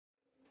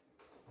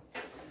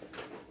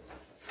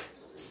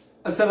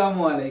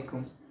আসসালামু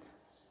আলাইকুম।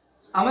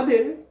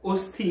 আমাদের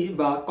অস্থি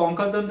বা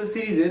কঙ্কালতন্ত্র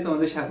সিরিজে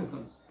তোমাদের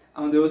স্বাগতম।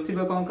 আমাদের অস্থি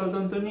বা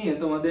কঙ্কালতন্ত্র নিয়ে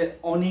তোমাদের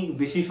অনেক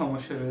বেশি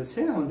সমস্যা রয়েছে।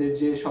 আমাদের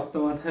যে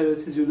সপ্তম অধ্যায়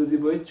রয়েছে জুলজি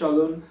বইয়ের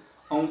চলন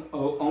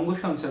অঙ্গ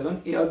সঞ্চালন,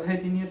 এই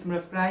অধ্যায়টি নিয়ে তোমরা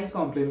প্রায়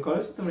কমপ্লেন করো,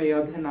 তোমরা এই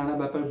অধ্যায়ে নানা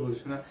ব্যাপার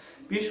বুঝছো না।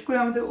 বিশেষ করে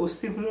আমাদের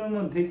অস্থিগুলোর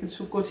মধ্যে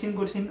কিছু কঠিন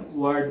কঠিন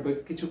ওয়ার্ড বা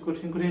কিছু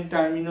কঠিন কঠিন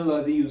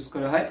টার্মিনোলজি ইউজ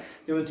করা হয়,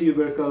 যেমন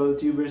টিউবারকল,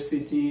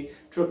 টিউবারসিটি,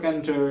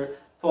 ট্রোক্যান্টার,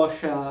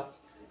 ফসা,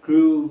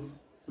 গ্রুভ,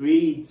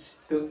 রিচ।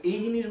 তো এই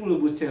জিনিসগুলো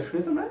বুঝতে আসলে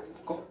তোমরা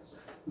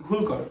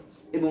ভুল করো,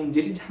 এবং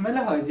যেটি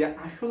ঝামেলা হয় যে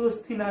আসল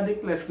অস্থি না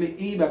দেখলে আসলে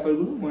এই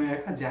ব্যাপারগুলো মনে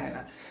রাখা যায়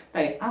না।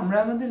 তাই আমরা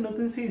আমাদের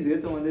নতুন সিরিজে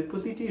তোমাদের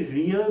প্রতিটি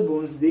রিয়েল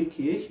বোনস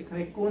দেখিয়ে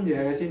সেখানে কোন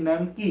জায়গাটির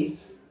নাম কি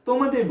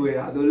তোমাদের বইয়ের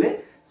আদলে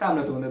তা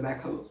আমরা তোমাদের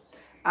দেখাবো।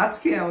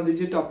 আজকে আমাদের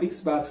যে টপিকস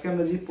বা আজকে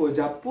আমরা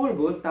যা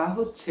পড়বো তা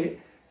হচ্ছে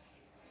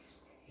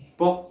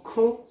বক্ষ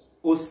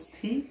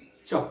অস্থি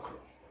চক্র।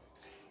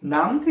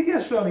 নাম থেকে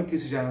আসলে অনেক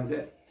কিছু জানা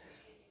যায়।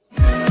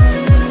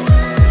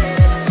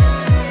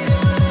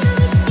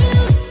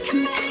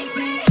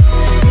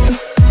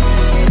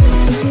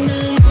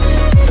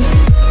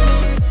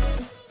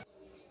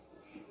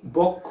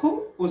 বক্ষ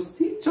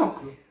অস্থি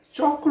চক্র।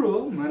 চক্র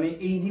মানে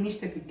এই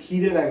জিনিসটাকে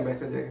ঘিরে রাখবে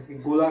একটা জায়গাকে,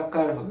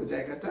 গোলাকার হবে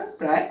জায়গাটা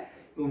প্রায়।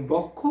 এবং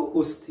বক্ষ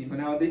অস্থি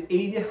মানে আমাদের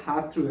এই যে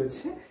হাত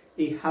রয়েছে,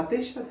 এই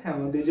হাতের সাথে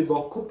আমাদের যে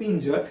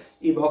বক্ষপিঞ্জর,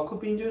 এই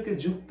বক্ষপিঞ্জরকে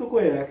যুক্ত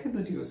করে রাখে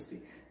দুটি অস্থি।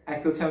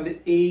 একটা হচ্ছে আমাদের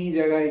এই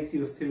জায়গায় একটি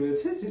অস্থি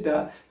রয়েছে, যেটা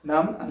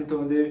নাম আমি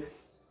তোমাদের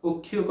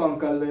অক্ষীয়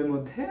কঙ্কালের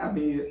মধ্যে,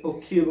 আমি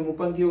অক্ষীয় এবং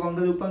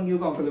উপাঙ্গীয়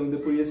কঙ্কালের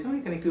মধ্যে পড়িয়েছিলাম।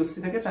 এখানে একটি অস্থি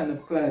থাকে, তার নাম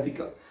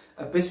ক্লাভিকল।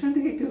 আর পেছনের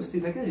দিকে একটি অস্থি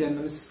থাকে যার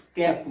নাম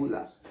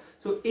স্ক্যাপুলা।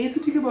 তো এই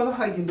দুটিকে বলা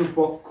হয় কিন্তু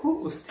বক্ষ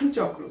অস্থি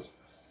চক্র।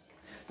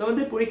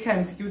 তোমাদের পরীক্ষা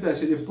এমসিকিউতে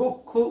আসে যে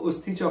বক্ষ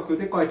অস্থি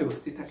চক্রতে কয়টা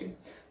অস্থি থাকে।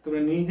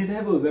 তোমরা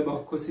নির্দ্বিধায় বলবে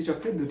বক্ষ অস্থি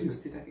চক্রে দুটি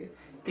অস্থি থাকে।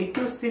 একটি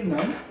অস্থির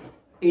নাম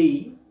এই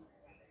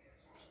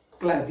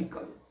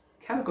ক্লাভিকল।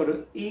 খেয়াল করো,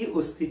 এই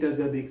অস্থিটা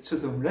যা দেখছো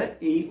তোমরা,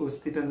 এই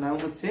অস্থিটার নাম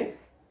হচ্ছে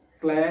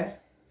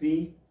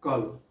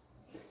ক্লাভিকল।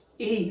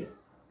 এই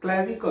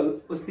ক্লাভিকল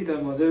অস্থিটার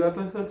মজার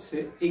ব্যাপার হচ্ছে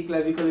এই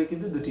ক্লাভিকলের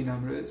কিন্তু দুটি নাম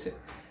রয়েছে।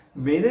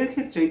 মেয়েদের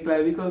ক্ষেত্রে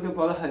ক্লাভিকলকে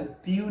বলা হয়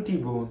বিউটি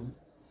বোন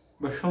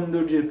বা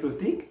সৌন্দর্যের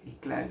প্রতীক এই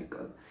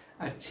ক্লাভিকল।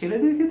 আর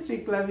ছেলেদের ক্ষেত্রে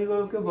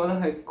ক্লাভিকলকে বলা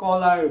হয়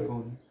কলার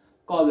বোন,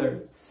 কলার,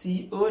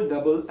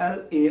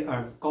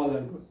 COLLAR,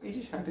 কলার বোন। এই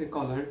যে শার্টের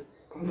কলার,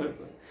 কলার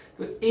বোন।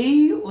 তো এই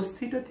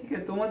অস্থিটা থেকে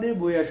তোমাদের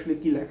বই আসলে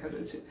কি লেখা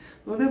রয়েছে?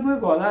 তোমাদের বই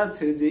বলা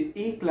আছে যে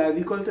এই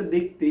ক্লাভিকলটা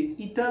দেখতে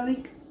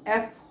ইটালিক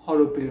F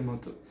হরফের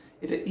মতো,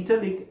 এটা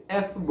ইটালিক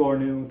F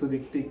বর্ণের মতো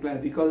দেখতে এই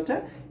ক্লাভিকলটা।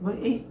 এবং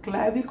এই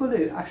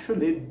ক্লাভিকলের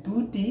আসলে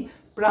দুটি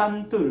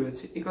প্রান্ত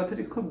রয়েছে, এই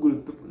কথাটি খুব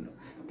গুরুত্বপূর্ণ।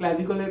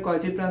 ক্লাভিকলের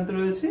কয়টি প্রান্ত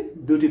রয়েছে?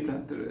 দুটি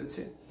প্রান্ত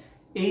রয়েছে।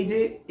 এই যে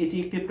এটি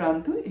একটি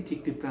প্রান্ত, এটি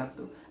একটি প্রান্ত।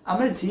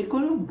 আমরা যে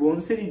কোনো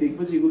বোনসেরই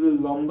দেখবো যেগুলো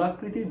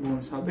লম্বাকৃতির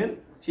বোনস হবে,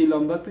 সেই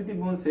লম্বাকৃতির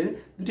বোনসের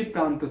দুটি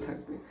প্রান্ত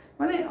থাকবে।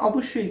 মানে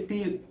অবশ্যই একটি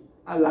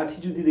লাঠি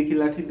যদি দেখি,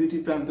 লাঠির দুটি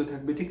প্রান্ত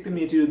থাকবে, ঠিক তেমনি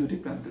এটিরও দুটি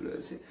প্রান্ত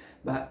রয়েছে।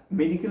 বা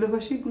মেডিকেল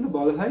ভাষায় এগুলো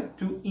বলা হয়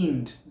টু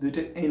এন্ড,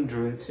 দুইটা এন্ড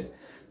রয়েছে।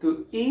 তো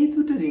এই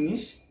দুটো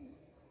জিনিস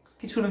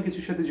কিছু না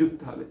কিছুর সাথে যুক্ত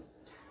হবে।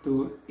 তো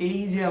এই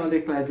যে আমাদের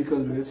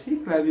ক্লাভিকল রয়েছে,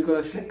 ক্লাভিকল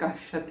আসলে কার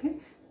সাথে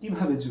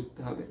কিভাবে যুক্ত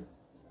হবে?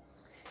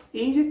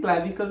 এই যে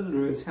ক্লাভিকল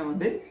রয়েছে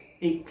আমাদের,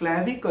 এই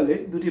ক্লাভিকলের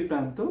দুটি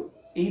প্রান্ত,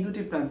 এই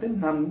দুটি প্রান্তের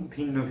নাম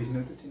ভিন্ন ভিন্ন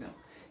দুটি নাম।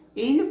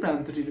 এই যে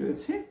প্রান্তটি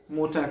রয়েছে,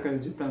 মোটা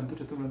আকারের যে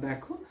প্রান্তটা তোমরা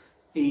দেখো,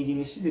 এই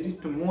জিনিসটি যেটি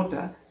একটু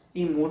মোটা,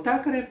 এই মোটা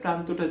আকারের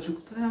প্রান্তটা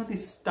যুক্ত হয় আমাদের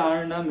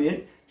স্টারনামের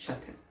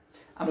সাথে।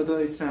 আমরা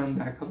তোমাদের স্টারনাম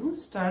দেখাবো।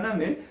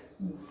 স্টারনামের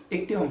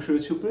একটি অংশ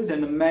রয়েছে উপরে যার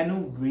নাম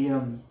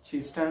ম্যানোব্রিয়াম।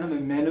 সেই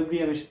স্টারনামের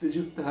ম্যানোব্রিয়ামের সাথে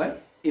যুক্ত হয়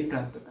এই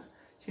প্রান্তটা।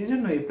 সেই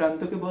জন্য এই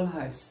প্রান্তকে বলা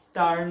হয়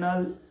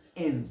স্টারনাল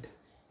এন্ড।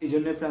 এই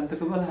জন্য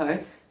প্রান্তকে বলা হয়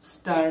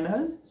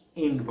স্টারনাল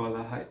এন্ড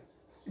বলা হয়।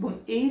 এবং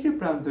এই যে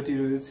প্রান্তটি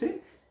রয়েছে,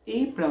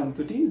 এই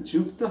প্রান্তটি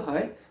যুক্ত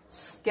হয়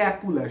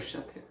স্ক্যাপুলার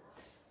সাথে।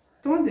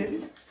 তোমাদের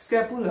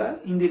স্ক্যাপুলা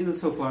ইন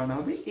ডিটেলসও পড়ানো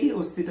হবে। এই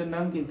অস্থিটার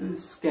নাম কিন্তু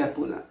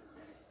স্ক্যাপুলা।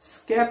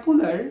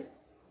 স্ক্যাপুলার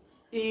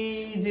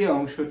এই যে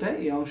অংশটা,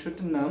 এই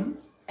অংশটার নাম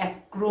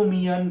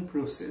অ্যাক্রোমিয়ান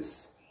প্রসেস।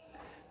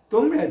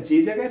 তোমরা যে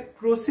জায়গায়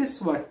প্রসেস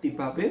ওয়ার্ডটি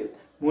পাবে,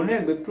 মনে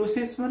রাখবে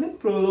প্রসেস মানে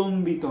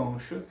প্রলম্বিত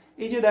অংশ।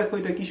 এই যে দেখো,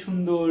 এটা কি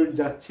সুন্দর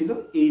যাচ্ছিল,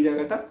 এই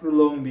জায়গাটা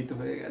প্রলম্বিত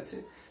হয়ে গেছে,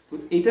 তো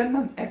এটার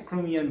নাম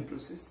অ্যাক্রোমিয়ান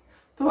প্রসেস।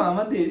 তো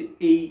আমাদের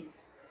এই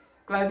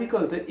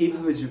ক্লাভিকলটা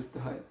এইভাবে যুক্ত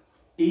হয়।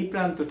 এই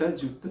প্রান্তটা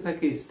যুক্ত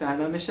থাকে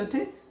স্টারনামের সাথে,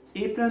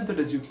 এই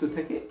প্রান্তটা যুক্ত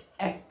থাকে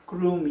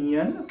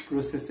অ্যাক্রোমিয়ান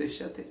প্রসেসের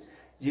সাথে।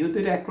 যেহেতু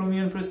এটা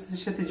অ্যাক্রোমিয়ান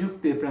প্রসেসের সাথে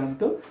যুক্ত এই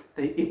প্রান্ত,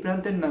 তাই এই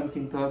প্রান্তের নাম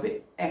কিন্তু হবে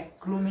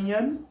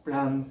অ্যাক্রোমিয়ান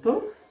প্রান্ত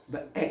বা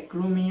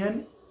অ্যাক্রোমিয়ান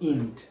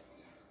ইন্ড।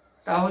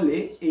 তাহলে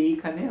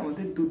এইখানে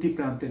আমাদের দুটি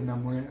প্রান্তের নাম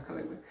মনে রাখা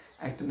লাগবে,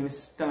 একটা নাম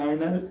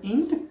স্টারনাল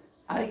ইন্ড,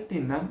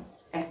 আরেকটির নাম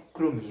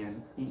অ্যাক্রোমিয়ান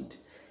ইন্ড।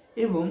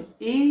 এবং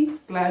এই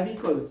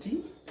ক্লাভিকলটি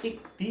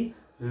একটি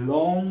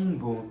লং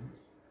বোন।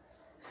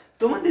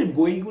 তোমাদের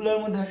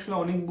বইগুলোর মধ্যে আসলে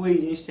অনেক বই এই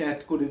জিনিসটা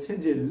অ্যাড করেছে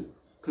যে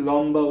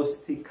লম্বা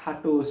অস্থি,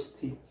 খাটো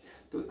অস্থি।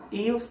 তো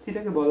এই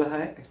অস্থিটাকে বলা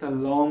হয় একটা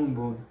লং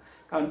বোন,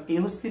 কারণ এই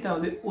অস্থিটা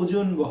আমাদের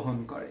ওজন বহন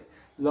করে।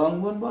 লং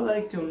বোন বলার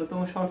একটি অন্যতম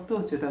শর্ত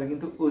হচ্ছে তারা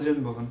কিন্তু ওজন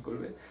বহন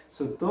করবে।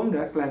 সো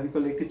তোমরা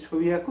ক্ল্যাভিকল একটি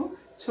ছবি আঁকো,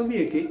 ছবি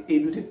এঁকে এই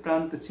দুটি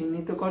প্রান্ত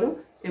চিহ্নিত করো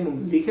এবং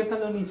লিখে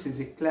ফেলো নিচে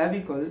যে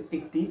ক্ল্যাভিকল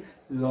একটি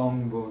লং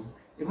বোন।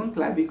 এবং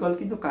ক্ল্যাভিকল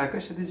কিন্তু কার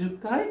কার সাথে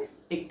যুক্ত হয়?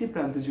 একটি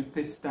প্রান্ত যুক্ত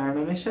হয়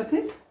স্টার্নামের সাথে,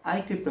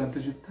 আরেকটি প্রান্ত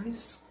যুক্ত হয়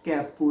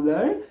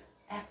স্ক্যাপুলার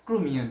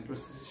অ্যাক্রোমিয়ান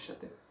প্রসেসের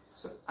সাথে।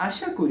 সো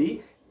আশা করি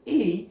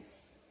এই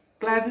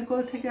ক্ল্যাভিকল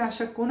থেকে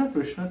আসা কোনো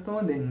প্রশ্ন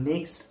তোমাদের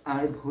নেক্সট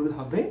আর ভুল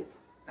হবে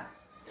না।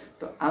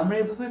 তো আমরা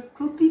এভাবে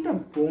প্রতিটা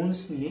বোনস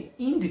নিয়ে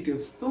ইন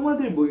ডিটেলস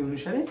তোমাদের বই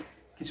অনুসারে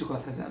কিছু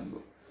কথা জানবো।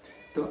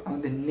 তো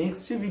আমাদের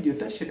নেক্সট যে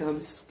ভিডিওটা সেটা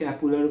হবে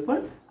স্ক্যাপুলার উপর,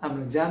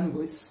 আমরা জানবো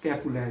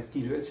স্ক্যাপুলার কি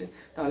রয়েছে।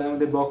 তাহলে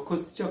আমাদের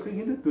বক্ষস্থি চক্রে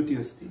কিন্তু দুটি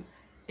অস্থি,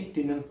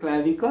 একটির নাম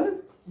ক্ল্যাভিকল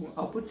এবং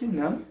অপরটির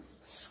নাম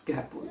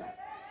স্ক্যাপুলা।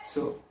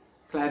 সো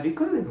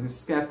ক্ল্যাভিকল এবং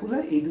স্ক্যাপুলা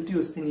এই দুটি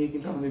অস্থি নিয়ে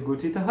কিন্তু আমাদের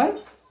গঠিত হয়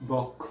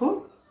বক্ষ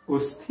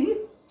অস্থি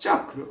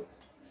চক্র।